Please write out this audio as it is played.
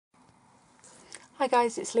Hi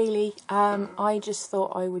guys, it's Lily. I just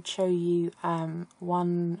thought I would show you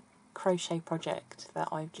one crochet project that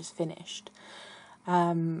I've just finished.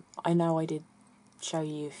 I know I did show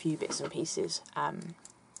you a few bits and pieces a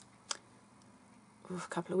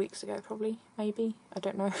couple of weeks ago, probably, maybe, I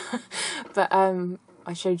don't know. But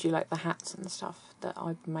I showed you like the hats and stuff that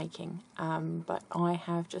I've been making, but I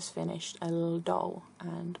have just finished a little doll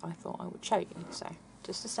and I thought I would show you. So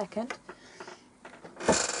just a second.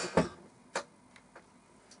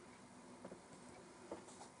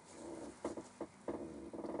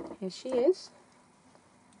 Here she is.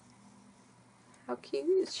 How cute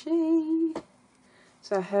is she?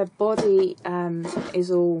 So her body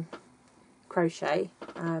is all crochet.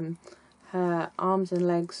 Her arms and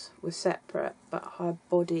legs were separate, but her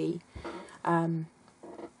body,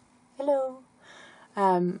 hello,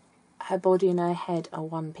 her body and her head are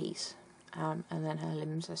one piece, and then her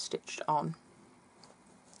limbs are stitched on.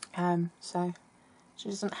 So she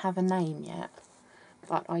doesn't have a name yet,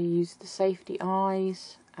 but I used the safety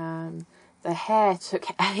eyes. The hair took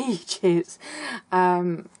ages,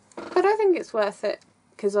 but I think it's worth it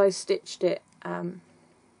because I stitched it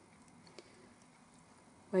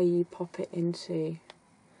where you pop it into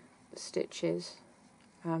the stitches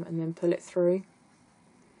and then pull it through.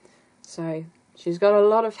 So she's got a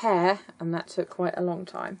lot of hair and that took quite a long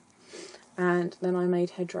time. And then I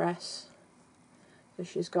made her dress. So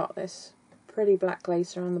she's got this pretty black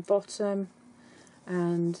lace around the bottom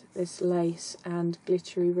and this lace and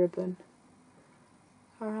glittery ribbon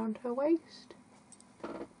around her waist.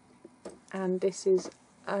 And this is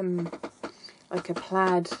like a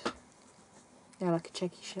plaid, yeah, like a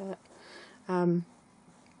checky shirt.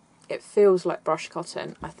 It feels like brushed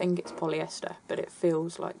cotton. I think it's polyester, but it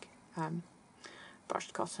feels like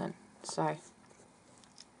brushed cotton. So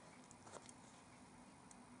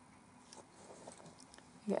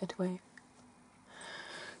get it away,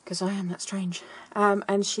 because I am that strange.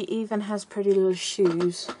 And she even has pretty little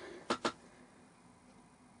shoes,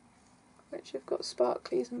 which have got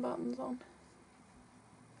sparklies and buttons on.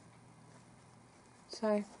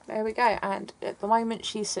 So there we go. And at the moment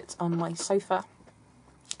she sits on my sofa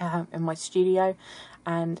in my studio,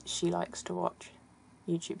 and she likes to watch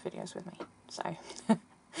YouTube videos with me. So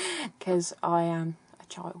because I am a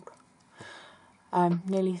child,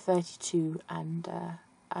 nearly 32, and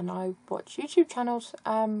I watch YouTube channels,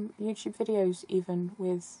 YouTube videos even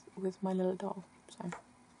with my little doll. So,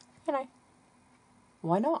 you know,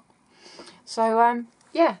 why not? So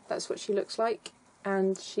yeah, that's what she looks like,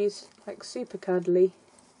 and she's like super cuddly.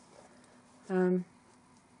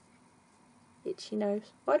 Itchy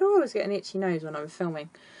nose. Why do I always get an itchy nose when I'm filming?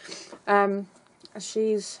 I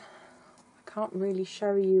can't really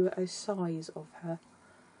show you a size of her.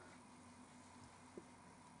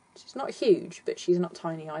 She's not huge, but she's not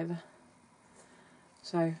tiny either.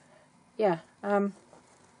 So, yeah,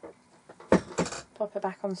 pop her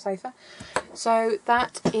back on the sofa. So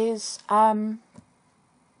that is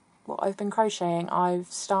what I've been crocheting. I've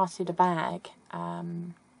started a bag,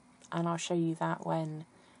 and I'll show you that when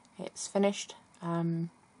it's finished.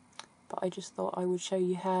 But I just thought I would show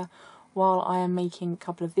you her while I am making a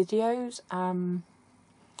couple of videos, and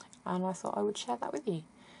I thought I would share that with you.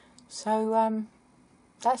 So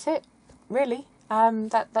that's it, really.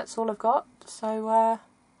 That's all I've got. So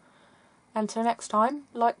until next time,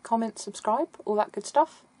 like, comment, subscribe, all that good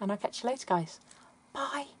stuff, and I'll catch you later, guys.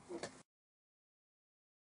 Bye.